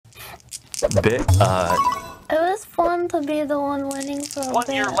bit. It was fun to be the one winning for a bit.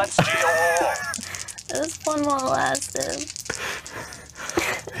 1 year Let's GO. It was fun while it lasted.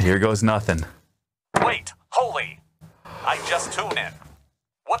 Here goes nothing. Wait, holy! I just tune in.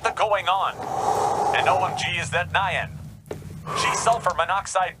 What the going on? And OMG is that Nyan? She's sulfur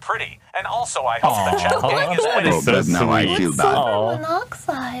monoxide pretty, and also I hope the chat gang is winning. Oh, but now I feel bad. Sulfur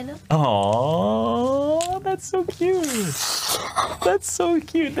monoxide. Oh, that's so cute. That's so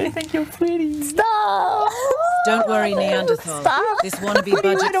cute. They think you're pretty. Stop! Don't worry, Neanderthal. Stop. This wannabe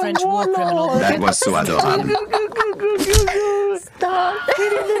budget French war criminal will That get was so adorable. Stop.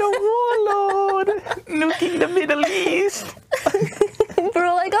 Pretty little warlord. Nuking the Middle East.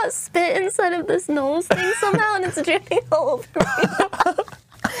 Bro, I got spit inside of this nose thing somehow and it's dripping all over me.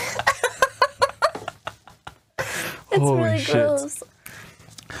 It's Holy really shit. gross.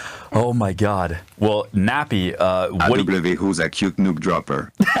 Oh my god. Well, Nappy, what do you... AW, who's a cute nuke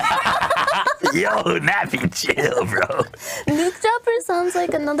dropper? Yo, Nappy, chill, bro. Nuke dropper sounds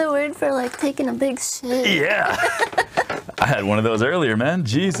like another word for like taking a big shit. Yeah. I had one of those earlier, man.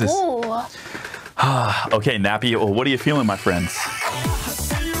 Jesus. Ooh. Okay, Nappy, well, what are you feeling, my friends?